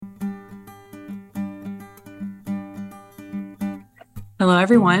Hello,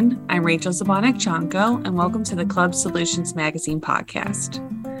 everyone. I'm Rachel Zabonik-Chanko, and welcome to the Club Solutions Magazine podcast.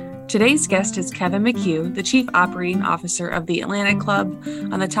 Today's guest is Kevin McHugh, the Chief Operating Officer of the Atlantic Club,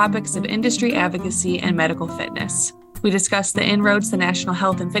 on the topics of industry advocacy and medical fitness. We discuss the inroads the National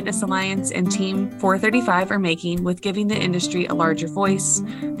Health and Fitness Alliance and Team 435 are making with giving the industry a larger voice,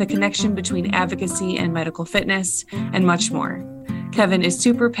 the connection between advocacy and medical fitness, and much more. Kevin is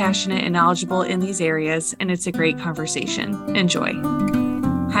super passionate and knowledgeable in these areas, and it's a great conversation. Enjoy.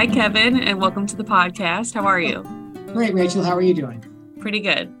 Hi, Kevin, and welcome to the podcast. How are you? Great, Rachel. How are you doing? Pretty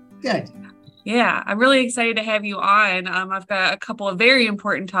good. Good. Yeah, I'm really excited to have you on. I've got a couple of very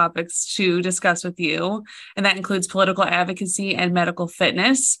important topics to discuss with you, and that includes political advocacy and medical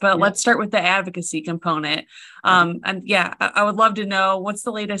fitness. But Let's start with the advocacy component. I would love to know what's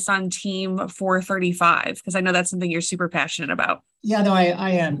the latest on Team 435, because I know that's something you're super passionate about. Yeah, no,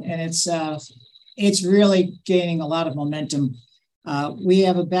 I am, and it's really gaining a lot of momentum. We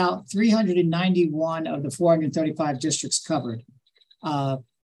have about 391 of the 435 districts covered.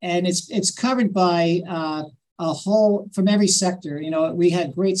 And it's covered by a whole from every sector. You know, we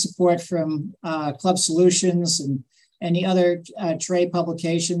had great support from Club Solutions and the other trade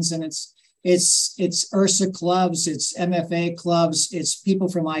publications, and it's IHRSA clubs, it's MFA clubs, it's people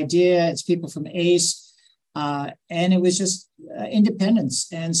from IDEA, it's people from ACE, and it was just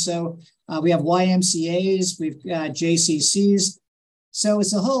independents. And so we have YMCAs, we've got JCCs. So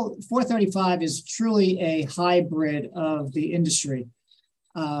it's a whole 435 is truly a hybrid of the industry.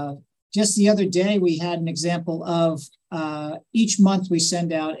 Just the other day, we had an example of each month we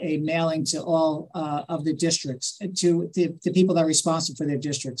send out a mailing to all of the districts, to the people that are responsible for their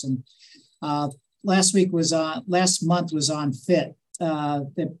districts. And last month was on FIT,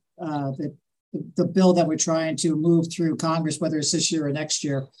 the bill that we're trying to move through Congress, whether it's this year or next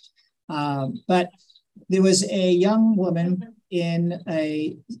year. But there was a young woman in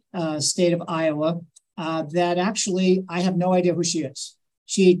a state of Iowa that actually, I have no idea who she is.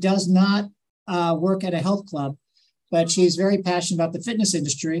 She does not work at a health club, but she's very passionate about the fitness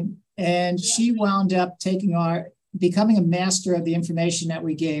industry. And she wound up becoming a master of the information that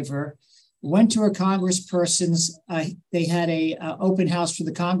we gave her, went to her congresspersons. They had a open house for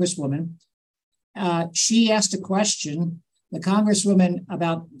the congresswoman. She asked a question, the congresswoman,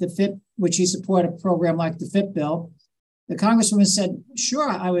 about the FIT, which she supported a program like the FIT bill. The congresswoman said, sure,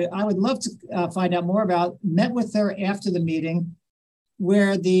 I would love to find out more about, met with her after the meeting,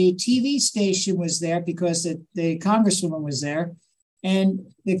 where the TV station was there because the congresswoman was there,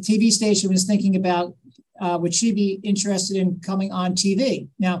 and the TV station was thinking about would she be interested in coming on TV.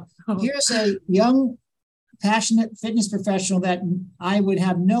 Now, here's a young, passionate fitness professional that I would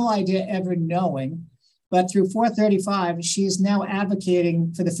have no idea ever knowing, but through 435, she is now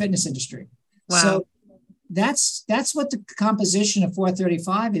advocating for the fitness industry. Wow. So that's what the composition of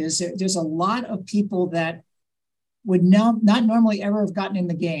 435 is. There's a lot of people that would not normally ever have gotten in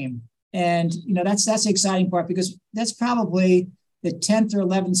the game. And, you know, that's the exciting part, because that's probably the 10th or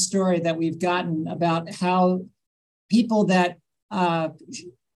 11th story that we've gotten about how people that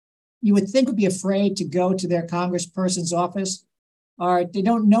you would think would be afraid to go to their congressperson's office they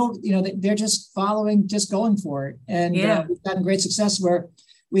don't know, you know, they're just going for it. And we've gotten great success where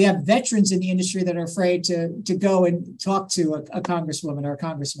we have veterans in the industry that are afraid to go and talk to a congresswoman or a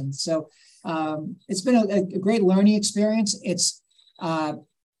congressman. So it's been a great learning experience.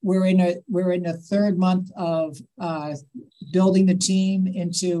 We're in the third month of building the team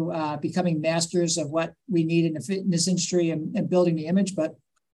into becoming masters of what we need in the fitness industry and building the image. But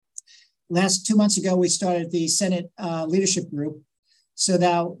 2 months ago, we started the Senate Leadership Group. So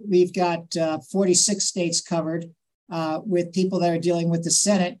now we've got 46 states covered with people that are dealing with the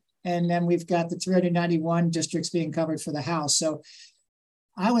Senate. And then we've got the 391 districts being covered for the House. So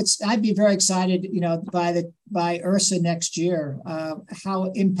I'd be very excited, you know, by IHRSA next year, how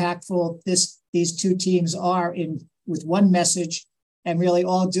impactful these two teams are with one message and really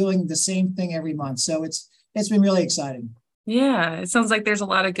all doing the same thing every month. So it's been really exciting. Yeah, it sounds like there's a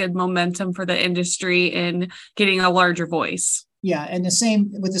lot of good momentum for the industry in getting a larger voice. Yeah, and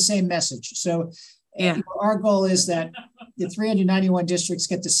with the same message. So our goal is that the 391 districts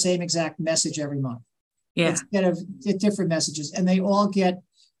get the same exact message every month. Yeah. Instead of different messages, and they all get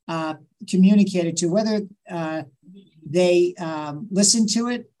communicated to. Whether they listen to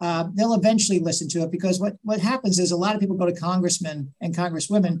it, they'll eventually listen to it, because what happens is a lot of people go to congressmen and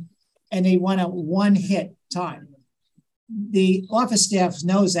congresswomen and they want a one-hit time. The office staff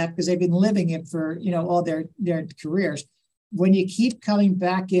knows that because they've been living it for, you know, all their careers. when you keep coming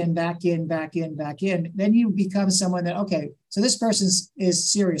back in, then you become someone that, okay, so this person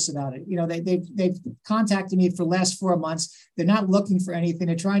is serious about it. They've contacted me for the last 4 months. They're not looking for anything.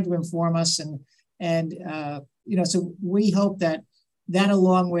 They're trying to inform us. So we hope that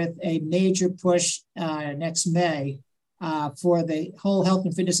along with a major push next May for the whole health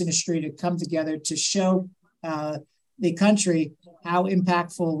and fitness industry to come together to show the country how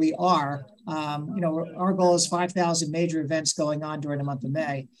impactful we are. Our goal is 5,000 major events going on during the month of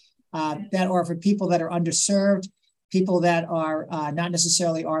May that are for people that are underserved, people that are not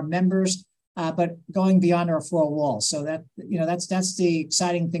necessarily our members, but going beyond our four walls. So that's the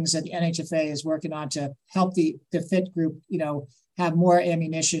exciting things that the NHFA is working on to help the FIT group, have more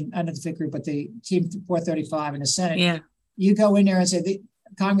ammunition under the FIT group, but the Team 435 in the Senate. Yeah. You go in there and say,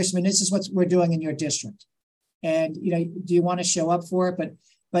 Congressman, this is what we're doing in your district. And, do you want to show up for it?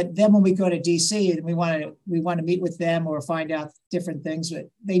 But then when we go to DC and we want to meet with them or find out different things, but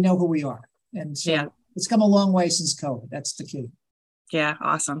they know who we are. And so It's come a long way since COVID. That's the key. Yeah.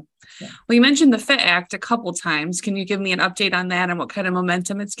 Awesome. Yeah. Well, you mentioned the FIT Act a couple times. Can you give me an update on that and what kind of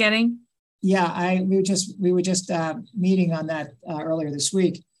momentum it's getting? Yeah, we were just meeting on that earlier this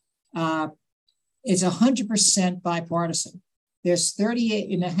week. It's 100% bipartisan. There's 38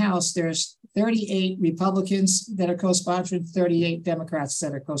 in the House. There's 38 Republicans that are co-sponsoring, 38 Democrats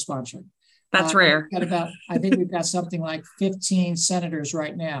that are co-sponsoring. That's rare. I think we've got something like 15 senators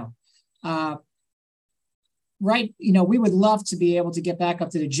right now. We would love to be able to get back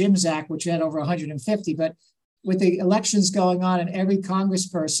up to the JIMS Act, which had over 150, but with the elections going on and every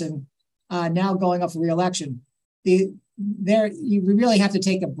congressperson now going up for re-election, you really have to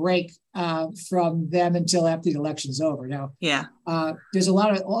take a break from them until after the election's over. Now, there's a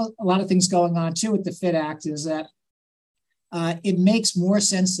lot of things going on too with the FIT Act. Is that it makes more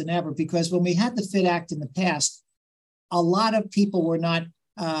sense than ever, because when we had the FIT Act in the past, a lot of people were not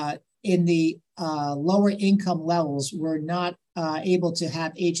in the lower income levels were not able to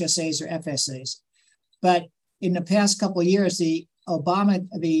have HSAs or FSAs. But in the past couple of years, the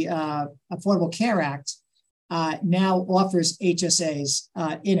Affordable Care Act now offers HSAs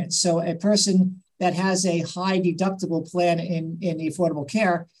in it. So a person that has a high deductible plan in the Affordable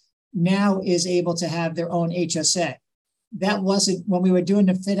Care now is able to have their own HSA. That wasn't when we were doing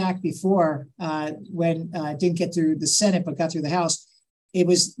the FIT Act before, when it didn't get through the Senate but got through the House. It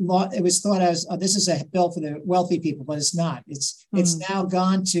was thought as this is a bill for the wealthy people, but it's not. It's now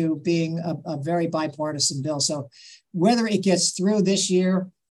gone to being a very bipartisan bill. So whether it gets through this year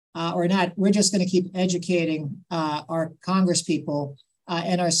or not, we're just going to keep educating our Congress people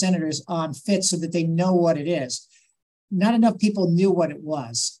and our senators on FIT so that they know what it is. Not enough people knew what it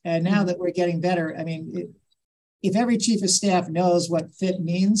was. And now that we're getting better, I mean, if every chief of staff knows what FIT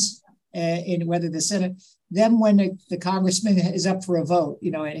means, in whether the Senate, then when the congressman is up for a vote,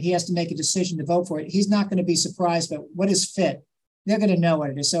 and he has to make a decision to vote for it, he's not going to be surprised. But what is FIT? They're going to know what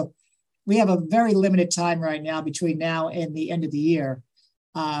it is. So we have a very limited time right now between now and the end of the year.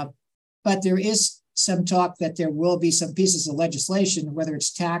 But there is some talk that there will be some pieces of legislation, whether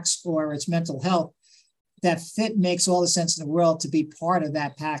it's tax or it's mental health, that FIT makes all the sense in the world to be part of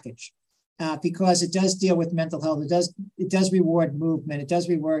that package. Because it does deal with mental health. It does reward movement. It does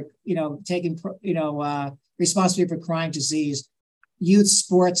reward, taking, responsibility for chronic disease. Youth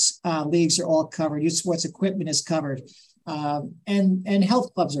sports leagues are all covered. Youth sports equipment is covered, and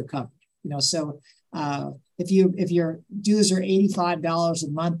health clubs are covered. So if your dues are $85 a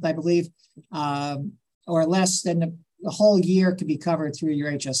month, I believe, or less, then the whole year can be covered through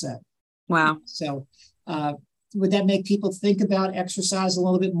your HSA. Wow. So. Would that make people think about exercise a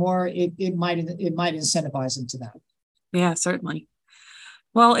little bit more? It might incentivize them to that. Yeah, certainly.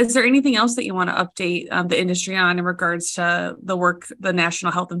 Well, is there anything else that you want to update the industry on in regards to the work the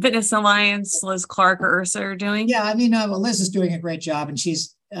National Health and Fitness Alliance, Liz Clark or Ursa are doing? Yeah, I mean, Liz is doing a great job, and she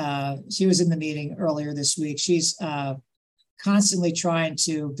was in the meeting earlier this week. She's constantly trying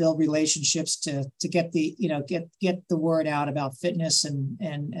to build relationships to get the get the word out about fitness and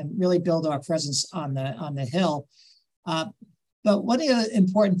really build our presence on the Hill. But one of the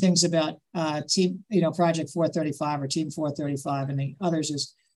important things about Project 435 or Team 435 and the others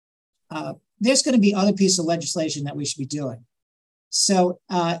is there's going to be other pieces of legislation that we should be doing. So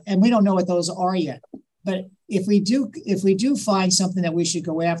and we don't know what those are yet. But if we do find something that we should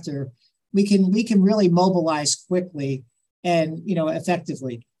go after, we can really mobilize quickly and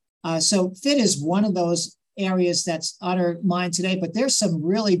effectively. So FIT is one of those areas that's on our mind today, but there's some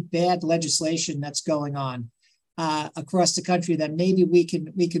really bad legislation that's going on across the country that maybe we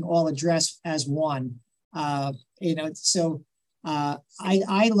can all address as one. So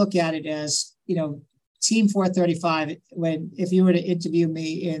I look at it as Team 435, if you were to interview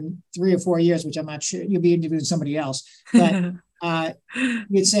me in 3 or 4 years, which I'm not sure, you'll be interviewing somebody else, but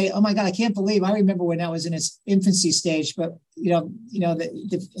you'd say, "Oh my God, I can't believe I remember when that was in its infancy stage." But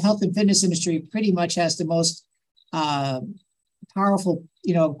the health and fitness industry pretty much has the most powerful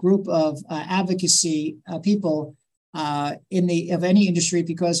group of advocacy people of any industry,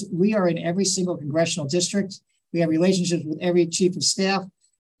 because we are in every single congressional district. We have relationships with every chief of staff,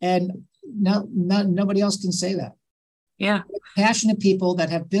 and nobody else can say that. Yeah. Passionate people that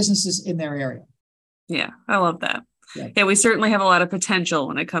have businesses in their area. Yeah, I love that. Yeah, we certainly have a lot of potential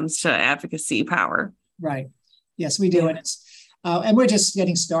when it comes to advocacy power. Right. Yes, we do. Yeah. And we're just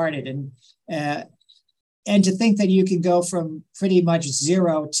getting started. And to think that you can go from pretty much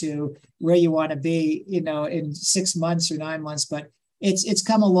zero to where you want to be, in 6 months or 9 months, but it's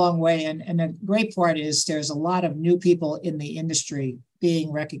come a long way. And the great part is there's a lot of new people in the industry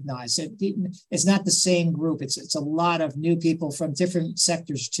being recognized. It's not the same group. It's a lot of new people from different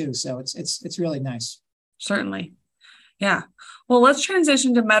sectors too. So it's really nice. Certainly. Yeah. Well, let's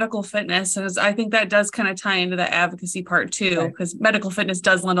transition to medical fitness, as I think that does kind of tie into the advocacy part too, because medical fitness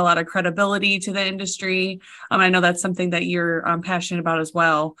does lend a lot of credibility to the industry. I know that's something that you're passionate about as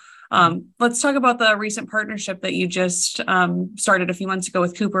well. Let's talk about the recent partnership that you just started a few months ago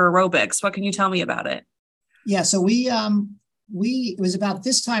with Cooper Aerobics. What can you tell me about it? Yeah, so it was about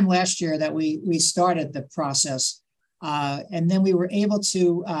this time last year that we started the process, and then we were able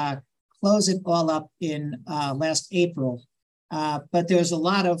to close it all up in last April. But there was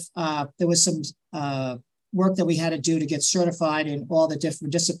some work that we had to do to get certified in all the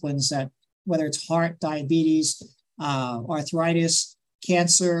different disciplines, that whether it's heart, diabetes, arthritis,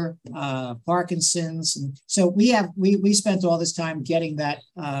 cancer, Parkinson's. And so we spent all this time getting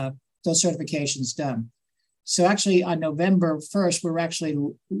those certifications done. So actually on November 1st, we're actually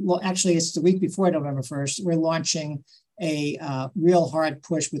it's the week before November 1st, we're launching a real hard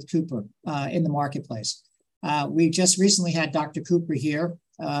push with Cooper in the marketplace. We just recently had Dr. Cooper here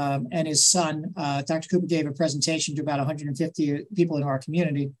and his son. Dr. Cooper gave a presentation to about 150 people in our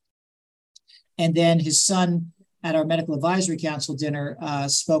community. And then his son at our Medical Advisory Council dinner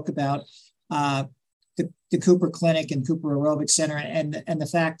spoke about the Cooper Clinic and Cooper Aerobics Center, and the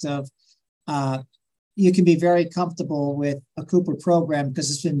fact of you can be very comfortable with a Cooper program because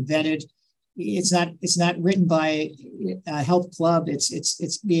it's been vetted. It's not written by a health club.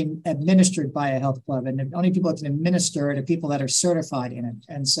 It's being administered by a health club, and the only people that can administer it are people that are certified in it.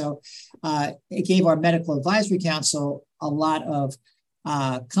 And so it gave our Medical Advisory Council a lot of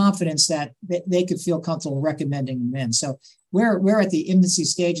confidence that they could feel comfortable recommending them in. So we're at the infancy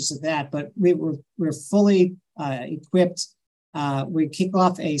stages of that, but we're fully equipped. We kick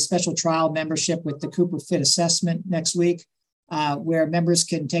off a special trial membership with the Cooper Fit Assessment next week, where members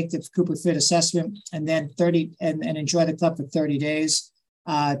can take the Cooper Fit Assessment and then and enjoy the club for 30 days,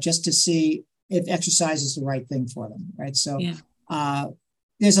 just to see if exercise is the right thing for them. Right. So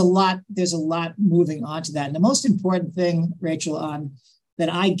there's a lot moving on to that. And the most important thing, Rachel, that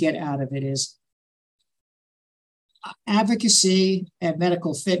I get out of it is advocacy and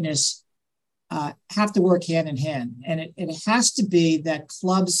medical fitness have to work hand in hand. And it has to be that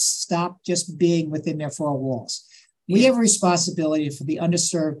clubs stop just being within their four walls. We have a responsibility for the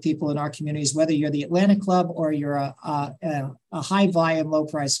underserved people in our communities, whether you're the Atlanta Club or you're a high volume, low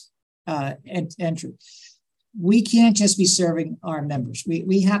price entry. We can't just be serving our members.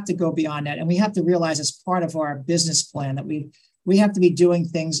 We have to go beyond that. And we have to realize as part of our business plan that we have to be doing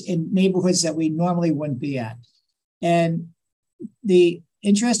things in neighborhoods that we normally wouldn't be at. And the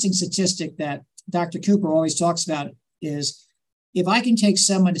interesting statistic that Dr. Cooper always talks about is if I can take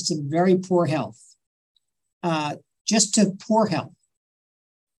someone that's in very poor health, just to poor health,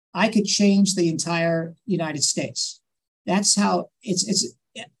 I could change the entire United States. That's how it's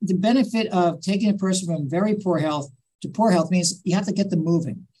the benefit of taking a person from very poor health to poor health means you have to get them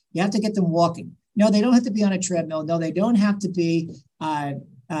moving. You have to get them walking. No, they don't have to be on a treadmill. No, they don't have to be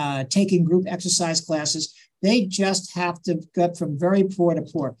taking group exercise classes. They just have to get from very poor to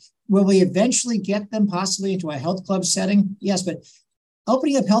poor. Will we eventually get them possibly into a health club setting? Yes, but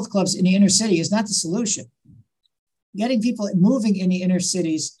opening up health clubs in the inner city is not the solution. Getting people moving in the inner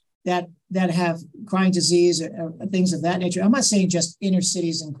cities that have chronic disease or things of that nature. I'm not saying just inner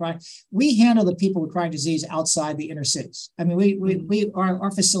cities and chronic. We handle the people with chronic disease outside the inner cities. I mean,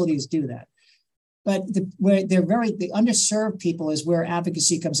 our facilities do that. But the underserved people is where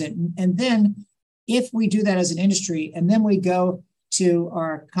advocacy comes in. And then if we do that as an industry, and then we go to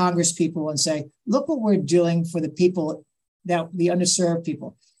our Congress people and say, look what we're doing for the people, the underserved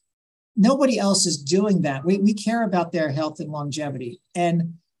people. Nobody else is doing that. We care about their health and longevity.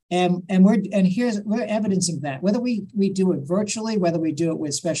 And we're evidencing that, whether we do it virtually, whether we do it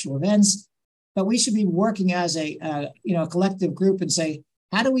with special events, but we should be working as a collective group and say,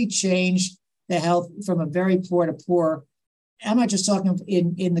 how do we change the health from a very poor to poor? I'm not just talking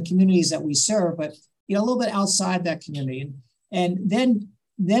in the communities that we serve, but a little bit outside that community, and then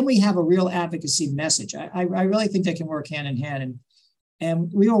we have a real advocacy message. I really think they can work hand in hand,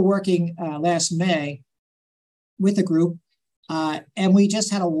 and we were working last May with a group. And we just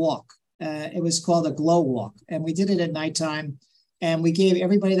had a walk. It was called a glow walk. And we did it at nighttime. And we gave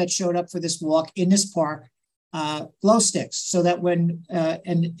everybody that showed up for this walk in this park glow sticks so that when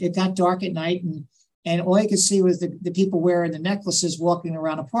and it got dark at night and all you could see was the people wearing the necklaces walking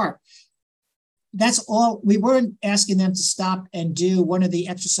around a park. That's all. We weren't asking them to stop and do one of the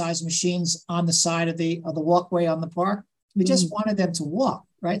exercise machines on the side of the walkway on the park. We just wanted them to walk,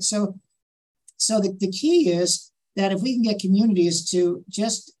 right? So the key is that if we can get communities to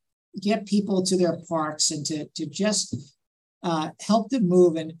just get people to their parks and to just help them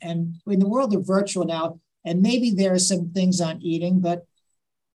move, and in the world of virtual now, and maybe there are some things on eating, but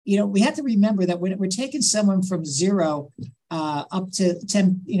we have to remember that when we're taking someone from zero up to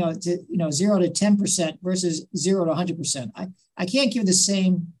 10, 0 to 10% versus 0 to 100%. I can't give the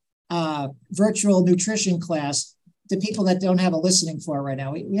same virtual nutrition class to people that don't have a listening for right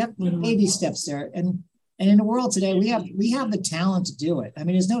now. We have baby steps there, and in the world today, we have the talent to do it. I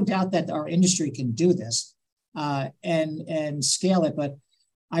mean, there's no doubt that our industry can do this and scale it. But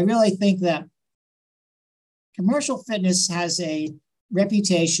I really think that commercial fitness has a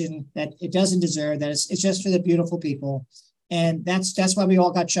reputation that it doesn't deserve. That it's just for the beautiful people, and that's why we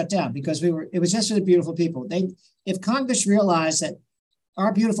all got shut down, because it was just for the beautiful people. If Congress realized that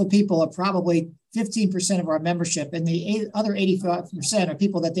our beautiful people are probably 15% of our membership, and the other 85% are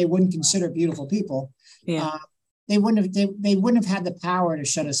people that they wouldn't consider beautiful people. Yeah. They wouldn't have had the power to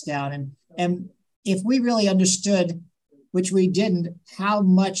shut us down. And if we really understood, which we didn't, how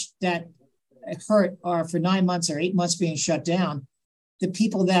much that hurt for 9 months or 8 months being shut down, the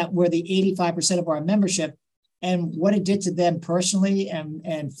people that were the 85% of our membership, and what it did to them personally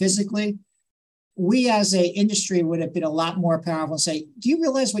and physically, we as a industry would have been a lot more powerful and say, do you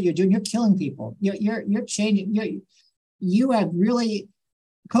realize what you're doing? You're killing people. You're changing. You have really,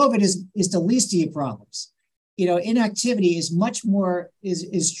 COVID is the least of your problems. Inactivity is much more,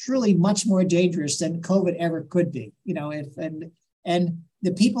 is truly much more dangerous than COVID ever could be. And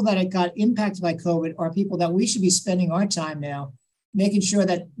the people that got impacted by COVID are people that we should be spending our time now making sure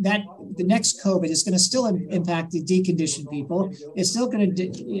that the next COVID is going to still impact the deconditioned people. It's still going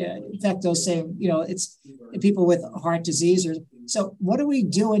to affect those same, it's people with heart disease. So what are we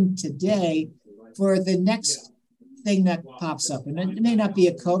doing today for the next thing that pops up? And it may not be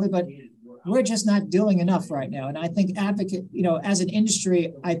a COVID, but we're just not doing enough right now. And I think as an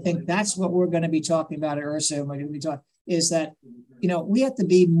industry, I think that's what we're going to be talking about at IHRSA. And we're going to be talking is that, we have to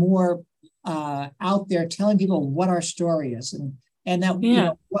be more out there telling people what our story is and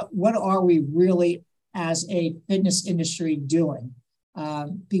that, what are we really as a fitness industry doing?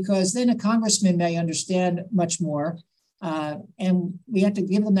 Because then a congressman may understand much more. And we have to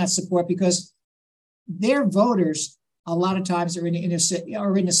give them that support because their voters, a lot of times, are in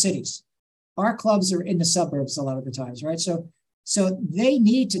the cities. Our clubs are in the suburbs a lot of the times, right? So they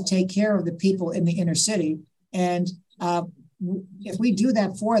need to take care of the people in the inner city. And if we do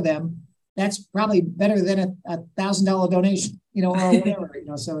that for them, that's probably better than a $1,000 donation, or whatever,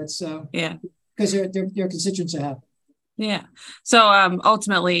 So it's because their constituents are happy. Yeah. So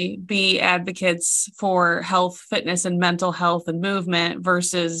ultimately be advocates for health, fitness, and mental health and movement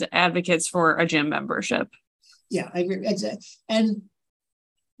versus advocates for a gym membership. Yeah, I agree. And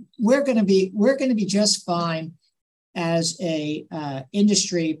we're going to be just fine as a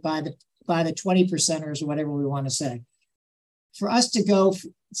industry by the 20%ers or whatever we want to say. For us to go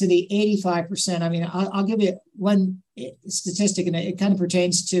to the 85%, I mean, I'll give you one statistic, and it kind of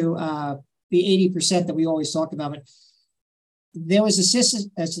pertains to the 80% that we always talk about. But there was a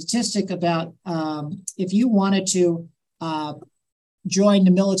statistic about if you wanted to join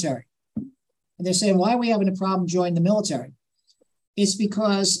the military, and they're saying, why are we having a problem joining the military? It's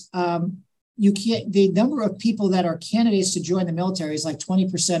because you can't. The number of people that are candidates to join the military is like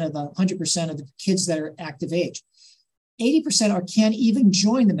 20% of the 100% of the kids that are active age. 80% can't even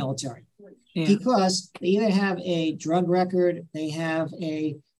join the military because they either have a drug record, they have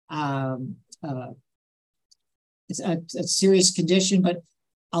a serious condition, but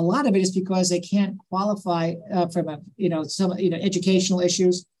a lot of it is because they can't qualify from some educational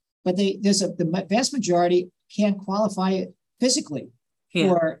issues. But the vast majority can't qualify physically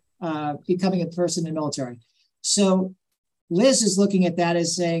for becoming a person in the military. So Liz is looking at that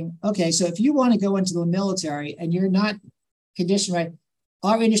as saying, okay, so if you want to go into the military and you're not conditioned right,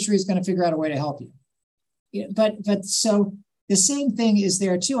 our industry is going to figure out a way to help you. Yeah, but so the same thing is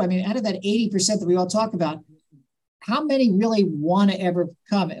there too. I mean, out of that 80% that we all talk about, how many really want to ever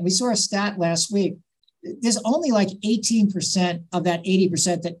come? And we saw a stat last week. There's only like 18% of that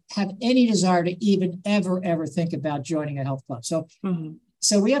 80% that have any desire to even ever think about joining a health club. So,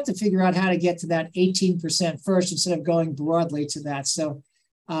 so we have to figure out how to get to that 18% first instead of going broadly to that. So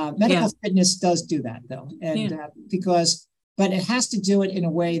medical fitness does do that though. And but it has to do it in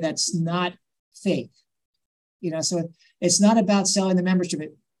a way that's not fake. So it's not about selling the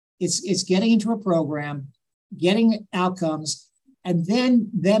membership. It's getting into a program, getting outcomes, and then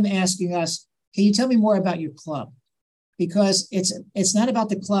them asking us, can you tell me more about your club? Because it's not about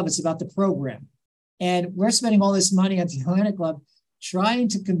the club, it's about the program. And we're spending all this money at the Atlanta Club trying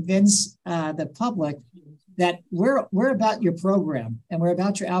to convince the public that we're about your program and we're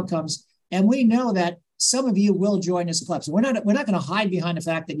about your outcomes. And we know that some of you will join this club. So we're not going to hide behind the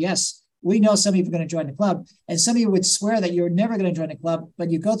fact that, yes, we know some of you are going to join the club. And some of you would swear that you're never going to join the club,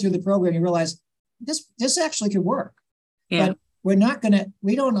 but you go through the program, you realize this actually could work. Yeah. But we're not going to,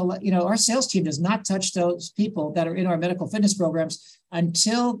 our sales team does not touch those people that are in our medical fitness programs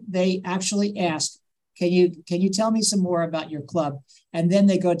until they actually ask, can you tell me some more about your club? And then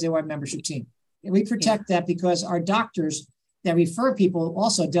they go to our membership team. And we protect that because our doctors that refer people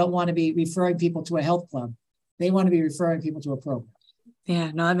also don't want to be referring people to a health club. They want to be referring people to a program. Yeah,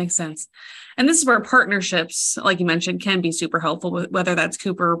 no, that makes sense. And this is where partnerships, like you mentioned, can be super helpful, whether that's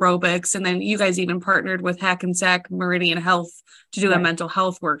Cooper Aerobics. And then you guys even partnered with Hackensack Meridian Health to do a mental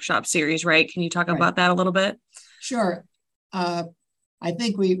health workshop series, right? Can you talk about that a little bit? Sure. I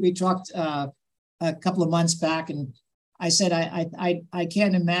think we talked a couple of months back, and I said, I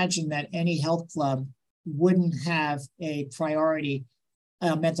can't imagine that any health club wouldn't have a priority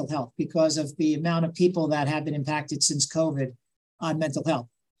mental health because of the amount of people that have been impacted since COVID on mental health.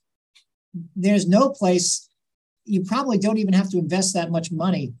 There's no place, you probably don't even have to invest that much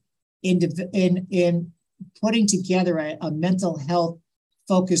money in putting together a mental health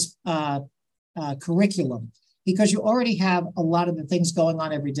focused curriculum, because you already have a lot of the things going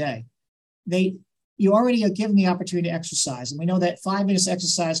on every day. You already are given the opportunity to exercise. And we know that 5 minutes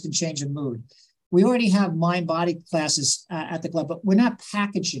exercise can change a mood. We already have mind-body classes at the club, but we're not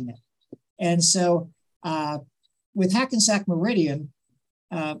packaging it. And so with Hackensack Meridian,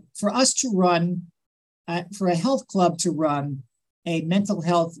 for us to run, for a health club to run a mental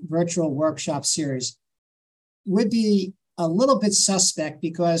health virtual workshop series would be a little bit suspect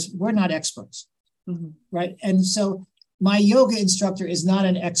because we're not experts, right? And so my yoga instructor is not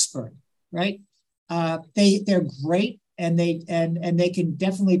an expert, right? They're great and they can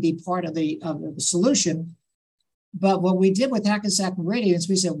definitely be part of the solution. But what we did with Hackensack Meridian is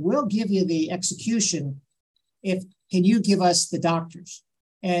we said, we'll give you the execution. Can you give us the doctors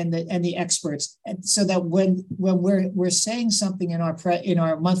and the experts, and so that when we're saying something in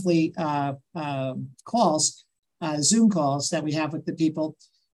our monthly calls, Zoom calls that we have with the people,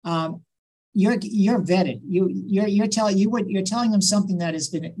 you're vetted. You're telling them something that has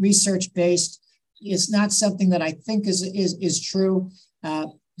been research based. It's not something that I think is true,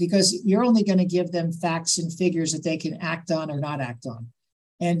 because you're only going to give them facts and figures that they can act on or not act on.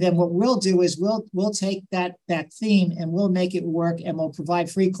 And then what we'll do is we'll take that theme and we'll make it work, and we'll provide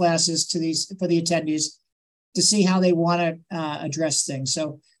free classes for the attendees to see how they want to address things.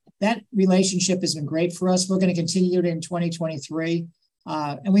 So that relationship has been great for us. We're going to continue it in 2023.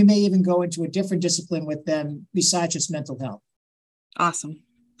 And we may even go into a different discipline with them besides just mental health. Awesome.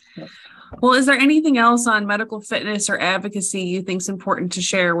 Yep. Well, is there anything else on medical fitness or advocacy you think is important to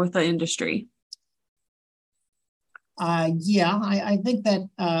share with the industry? I think that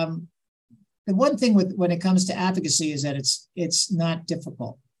the one thing when it comes to advocacy is that it's not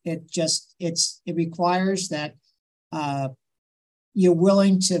difficult. It requires that you're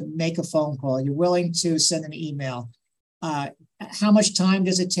willing to make a phone call. You're willing to send an email. How much time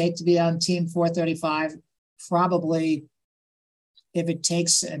does it take to be on Team 435? Probably, if it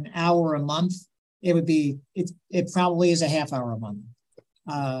takes an hour a month, it probably is a half hour a month.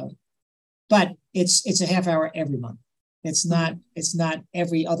 But it's a half hour every month. It's not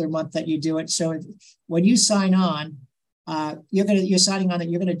every other month that you do it. So when you sign on, you're signing on that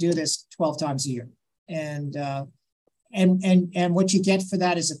you're going to do this 12 times a year, and what you get for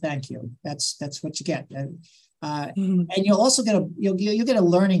that is a thank you. That's what you get, and you'll also get you'll get a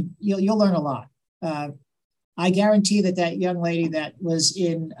learning. You'll learn a lot. I guarantee that young lady that was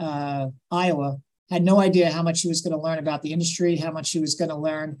in Iowa had no idea how much she was going to learn about the industry, how much she was going to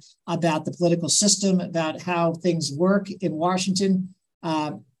learn about the political system, about how things work in Washington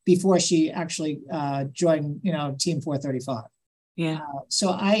before she actually joined, Team 435. Yeah.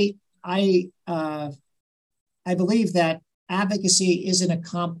 So I believe that advocacy isn't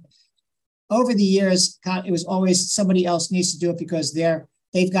a over the years, it was always somebody else needs to do it because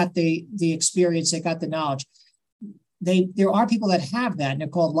they've got the experience, they got the knowledge. There are people that have that, and they're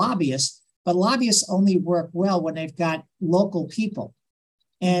called lobbyists, but lobbyists only work well when they've got local people.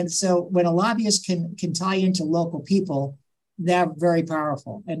 And so when a lobbyist can tie into local people, they're very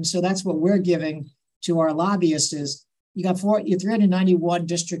powerful. And so that's what we're giving to our lobbyists is you got 391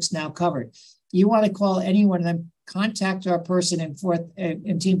 districts now covered. You want to call any one of them, contact our person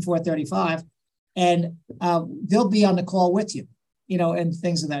in Team 435, and they'll be on the call with you, and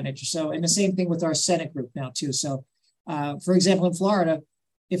things of that nature. So, and the same thing with our Senate group now too. So, for example, in Florida,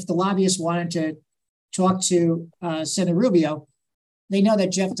 if the lobbyists wanted to talk to Senator Rubio, they know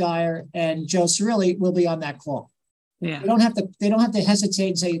that Jeff Dyer and Joe Cirilli will be on that call. Yeah. They don't have to hesitate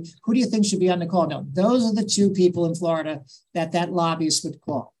and say, who do you think should be on the call? No, those are the two people in Florida that lobbyist would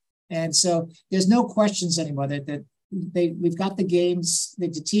call. And so there's no questions anymore that we've got the games, the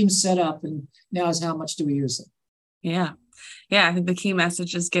team's set up, and now is how much do we use it? Yeah. Yeah. I think the key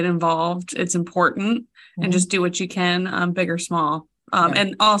message is get involved. It's important and just do what you can, big or small.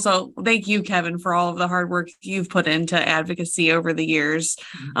 And also thank you, Kevin, for all of the hard work you've put into advocacy over the years.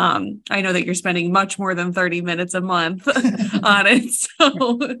 I know that you're spending much more than 30 minutes a month on it.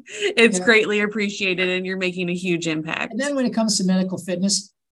 So it's greatly appreciated and you're making a huge impact. And then when it comes to medical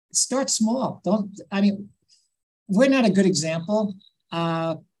fitness, start small. We're not a good example.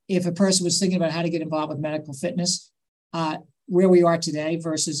 If a person was thinking about how to get involved with medical fitness, where we are today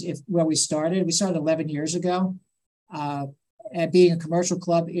versus where we started 11 years ago. At being a commercial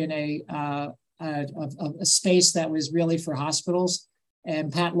club in a space that was really for hospitals.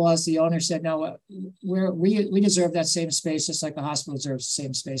 And Pat Laws, the owner, said, no, we deserve that same space, just like the hospital deserves the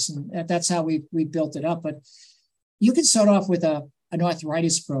same space. And that's how we built it up. But you can start off with an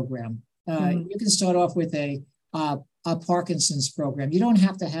arthritis program. You can start off with a Parkinson's program. You don't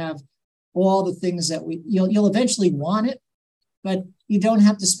have to have all the things that you'll eventually want it, but you don't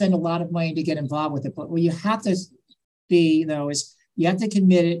have to spend a lot of money to get involved with it. But what you have to be, though, is you have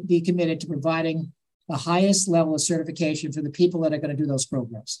to be committed to providing the highest level of certification for the people that are going to do those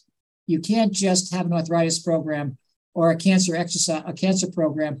programs. You can't just have an arthritis program or a cancer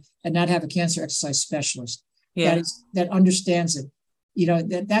program and not have a cancer exercise specialist that understands it.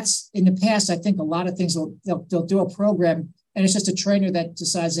 That's in the past. I think a lot of things they'll do a program and it's just a trainer that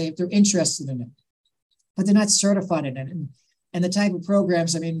decides they're interested in it, but they're not certified in it. And the type of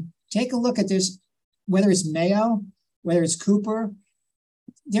programs. Take a look at this. Whether it's Mayo, whether it's Cooper,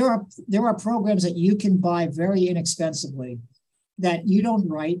 there are programs that you can buy very inexpensively that you don't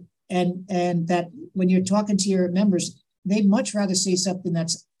write, and that when you're talking to your members, they'd much rather see something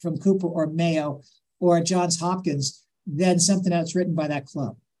that's from Cooper or Mayo or Johns Hopkins than something that's written by that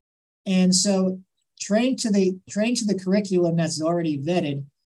club. And so train to the curriculum that's already vetted.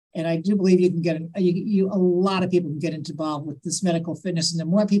 And I do believe you can get a lot of people can get involved with this medical fitness, and the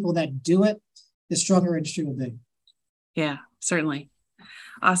more people that do it, the stronger industry will be. Yeah, certainly.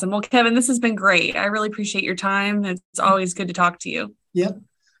 Awesome. Well, Kevin, this has been great. I really appreciate your time. It's always good to talk to you. Yep.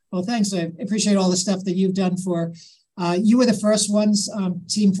 Well, thanks. I appreciate all the stuff that you've done for, you were the first ones,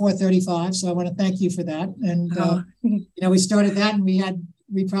 Team 435. So I want to thank you for that. And, we started that and we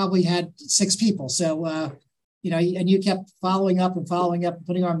probably had 6 people. So, and you kept following up and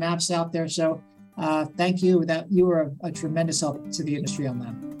putting our maps out there. So thank you. That you were a tremendous help to the industry on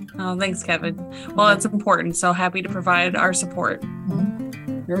that. Oh, thanks, Kevin. Well, it's important. So happy to provide our support.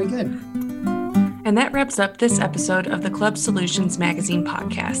 Very good. And that wraps up this episode of the Club Solutions Magazine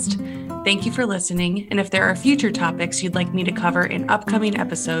podcast. Thank you for listening. And if there are future topics you'd like me to cover in upcoming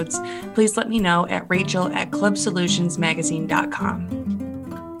episodes, please let me know at Rachel@clubsolutionsmagazine.com.